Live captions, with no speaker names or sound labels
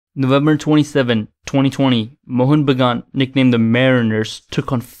November 27, 2020, Mohun Bagan, nicknamed the Mariners,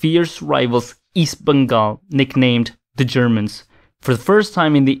 took on fierce rivals East Bengal, nicknamed the Germans, for the first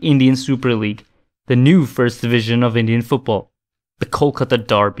time in the Indian Super League, the new first division of Indian football, the Kolkata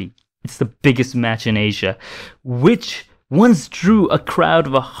Derby. It's the biggest match in Asia, which once drew a crowd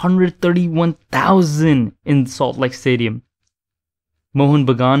of 131,000 in Salt Lake Stadium. Mohun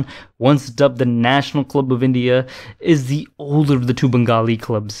Bagan, once dubbed the National Club of India, is the older of the two Bengali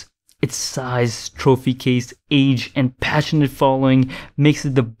clubs. Its size, trophy case, age, and passionate following makes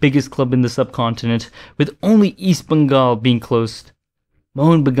it the biggest club in the subcontinent, with only East Bengal being close.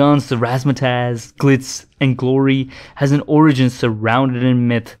 Mohun Bagan's razzmatazz, glitz, and glory has an origin surrounded in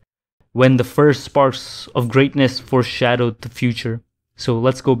myth, when the first sparks of greatness foreshadowed the future. So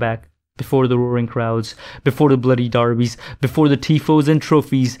let's go back. Before the roaring crowds, before the bloody derbies, before the tifos and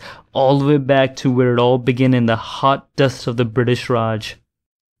trophies, all the way back to where it all began in the hot dust of the British Raj.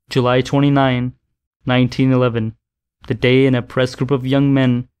 July 29, 1911, the day an oppressed group of young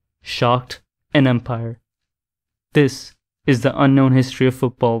men shocked an empire. This is the unknown history of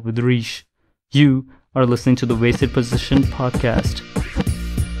football with Rish. You are listening to the Wasted Position podcast.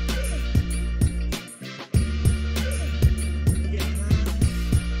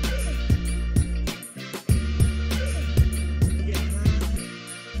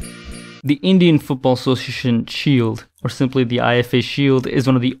 The Indian Football Association Shield, or simply the IFA Shield, is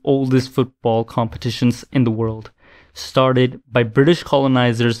one of the oldest football competitions in the world. Started by British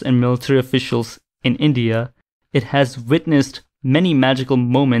colonizers and military officials in India, it has witnessed many magical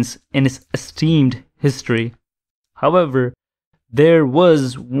moments in its esteemed history. However, there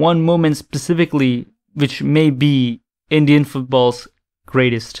was one moment specifically which may be Indian football's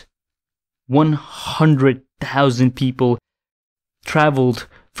greatest. 100,000 people traveled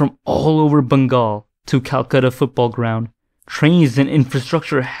from all over Bengal to Calcutta football ground. Trains and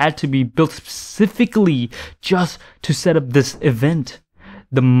infrastructure had to be built specifically just to set up this event.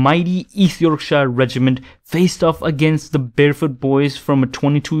 The mighty East Yorkshire Regiment faced off against the Barefoot Boys from a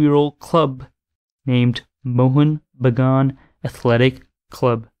 22-year-old club named Mohun Bagan Athletic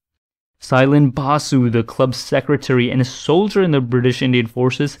Club. Silent Basu, the club's secretary and a soldier in the British Indian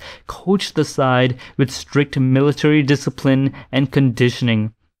Forces, coached the side with strict military discipline and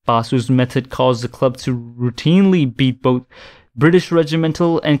conditioning. Basu's method caused the club to routinely beat both British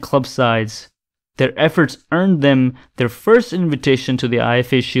regimental and club sides. Their efforts earned them their first invitation to the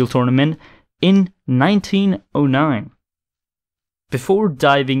IFA Shield tournament in 1909. Before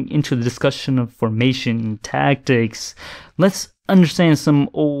diving into the discussion of formation and tactics, let's understand some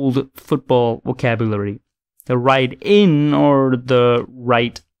old football vocabulary. The right in or the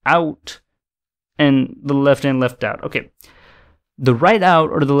right out, and the left in, left out. Okay. The right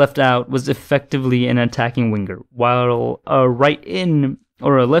out or the left out was effectively an attacking winger, while a right in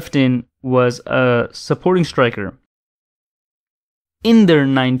or a left in was a supporting striker. In their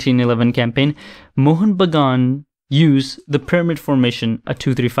 1911 campaign, Mohun Bagan used the pyramid formation, a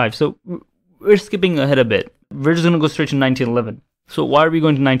 2-3-5. So we're skipping ahead a bit. We're just going to go straight to 1911. So why are we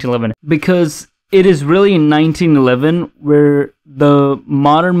going to 1911? Because it is really in 1911 where the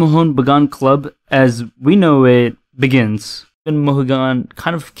modern Mohun Bagan club, as we know it, begins. And Mohun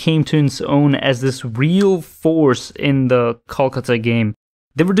kind of came to its own as this real force in the Kolkata game.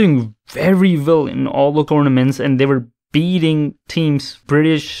 They were doing very well in all the tournaments and they were beating teams,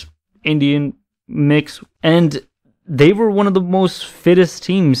 British, Indian, mix, and they were one of the most fittest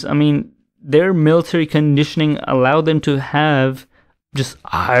teams. I mean, their military conditioning allowed them to have just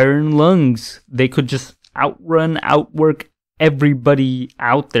iron lungs. They could just outrun, outwork everybody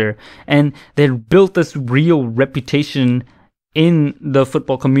out there. And they had built this real reputation in the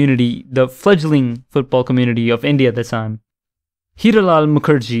football community, the fledgling football community of India at the time. Hiralal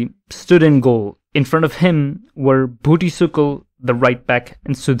Mukherjee stood in goal. In front of him were Bhuti Sukul, the right back,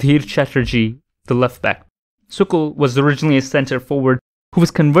 and Sudhir Chatterjee, the left back. Sukul was originally a centre forward who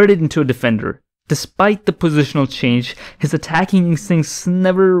was converted into a defender. Despite the positional change, his attacking instincts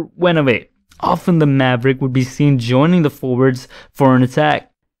never went away. Often the Maverick would be seen joining the forwards for an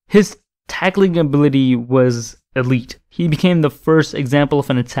attack. His tackling ability was elite. He became the first example of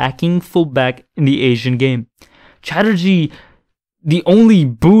an attacking fullback in the Asian game. Chatterjee, the only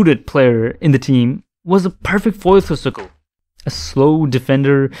booted player in the team, was a perfect foil for Sukul. A slow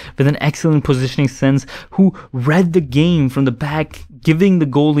defender with an excellent positioning sense who read the game from the back, giving the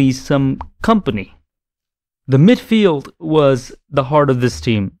goalies some company. The midfield was the heart of this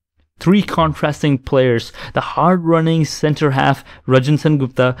team. Three contrasting players. The hard-running centre half, Rajan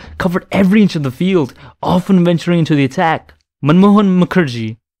Sengupta, covered every inch of the field, often venturing into the attack. Manmohan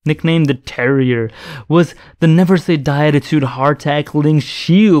Mukherjee, nicknamed the Terrier, was the never-say-die attitude, hard-tackling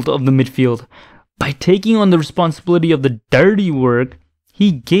shield of the midfield. By taking on the responsibility of the dirty work,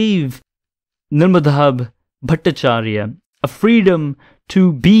 he gave Nirmadhab Bhattacharya a freedom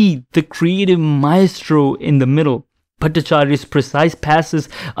to be the creative maestro in the middle. Bhattacharya's precise passes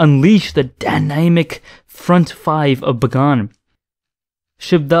unleashed the dynamic front five of Bagan.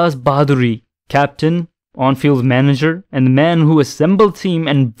 Shivdas Bahaduri, captain, on-field manager, and the man who assembled team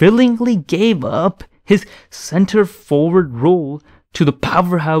and willingly gave up his center-forward role to the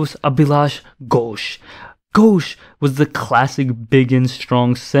powerhouse Abhilash Ghosh. Ghosh was the classic big and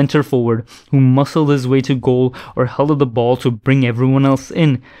strong center-forward who muscled his way to goal or held up the ball to bring everyone else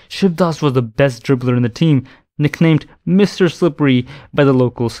in. Shivdas was the best dribbler in the team, nicknamed Mr. Slippery by the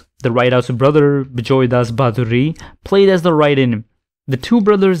locals. The right-out's brother, Bijoy Das Bahaduri, played as the right-in. The two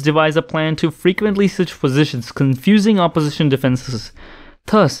brothers devised a plan to frequently switch positions, confusing opposition defenses,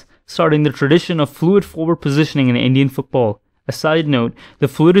 thus starting the tradition of fluid forward positioning in Indian football. A side note, the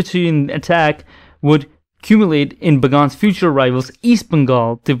fluidity in attack would accumulate in Bagan's future rivals East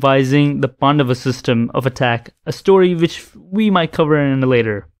Bengal, devising the Pandava system of attack, a story which we might cover in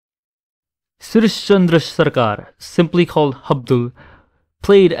later. Sirish Chandra Sarkar, simply called Habdul,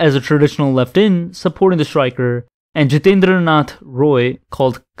 played as a traditional left-in, supporting the striker, and Jitendranath Roy,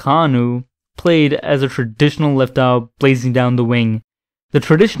 called Kanu, played as a traditional left-out, blazing down the wing. The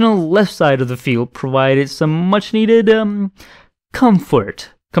traditional left side of the field provided some much-needed comfort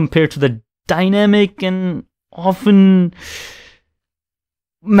compared to the dynamic and often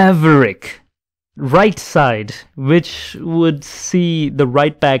maverick right side, which would see the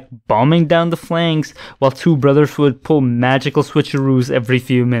right back bombing down the flanks while two brothers would pull magical switcheroos every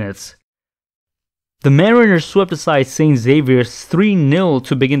few minutes. The Mariners swept aside St. Xavier's 3-0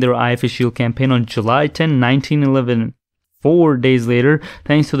 to begin their IFA Shield campaign on July 10, 1911. 4 days later,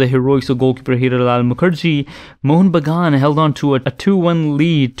 thanks to the heroics of goalkeeper Hiralal Mukherjee, Mohun Bagan held on to a 2-1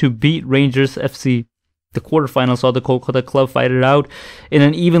 lead to beat Rangers FC. The quarterfinals saw the Kolkata club fight it out in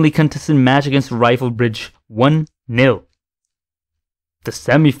an evenly contested match against Rifle Bridge, 1-0. The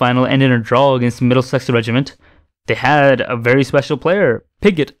semi-final ended in a draw against Middlesex Regiment. They had a very special player.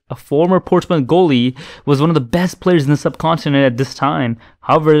 Piggott, a former Portsmouth goalie, was one of the best players in the subcontinent at this time.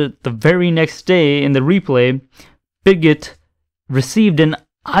 However, the very next day in the replay, Piggott received an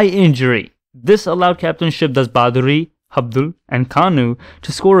eye injury. This allowed Captain Shivdas Bahaduri, Habdul, and Kanu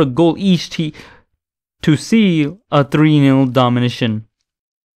to score a goal each to seal a 3-0 domination.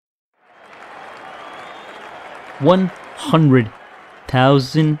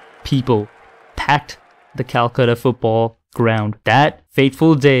 100,000 people packed the Calcutta football ground that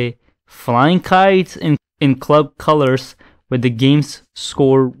fateful day, flying kites in club colors with the game's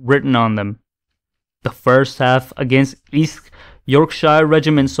score written on them. The first half against East Yorkshire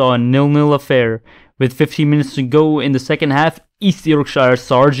Regiment saw a 0-0 affair. With 15 minutes to go in the second half, East Yorkshire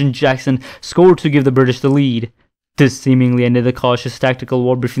Sergeant Jackson scored to give the British the lead. This seemingly ended the cautious tactical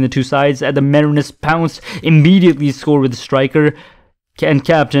war between the two sides, and the Mariners pounced, immediately scored with the striker and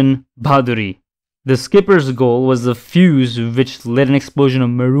captain Bahaduri. The skipper's goal was the fuse which lit an explosion of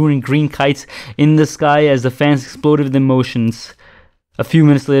maroon and green kites in the sky as the fans exploded with emotions. A few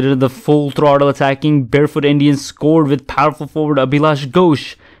minutes later, the full-throttle attacking barefoot Indians scored with powerful forward Abhilash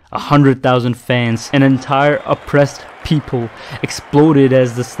Ghosh. 100,000 fans, an entire oppressed people, exploded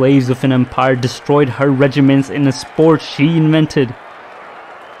as the slaves of an empire destroyed her regiments in a sport she invented.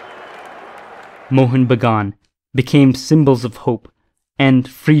 Mohun Bagan became symbols of hope and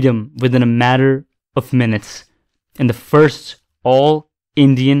freedom within a matter of minutes, and the first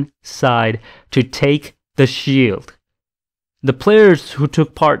all-Indian side to take the shield. The players who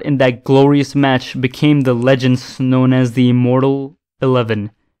took part in that glorious match became the legends known as the Immortal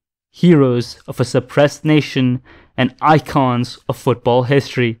 11, heroes of a suppressed nation and icons of football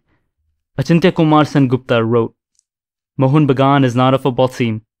history. Achintya Kumar Sengupta wrote, "Mohun Bagan is not a football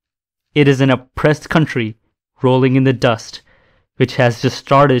team. It is an oppressed country rolling in the dust, which has just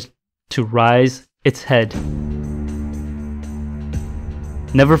started to rise its head."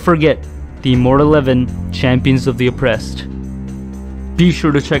 Never forget the Immortal 11, champions of the oppressed. Be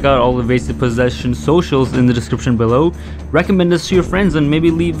sure to check out all the Wasted Possession socials in the description below. Recommend us to your friends and maybe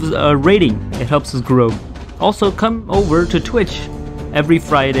leave a rating. It helps us grow. Also, come over to Twitch every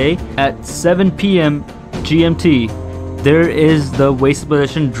Friday at 7 p.m. GMT. There is the Wasted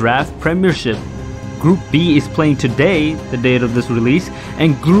Possession Draft Premiership. Group B is playing today, the date of this release,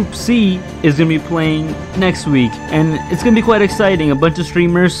 and Group C is going to be playing next week. And it's going to be quite exciting. A bunch of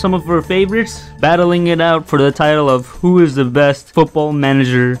streamers, some of our favorites, battling it out for the title of who is the best football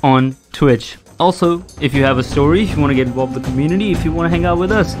manager on Twitch. Also, if you have a story, if you want to get involved with the community, if you want to hang out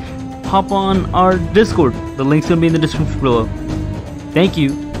with us, hop on our Discord. The link's going to be in the description below. Thank you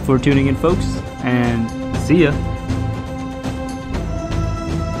for tuning in, folks, and see ya.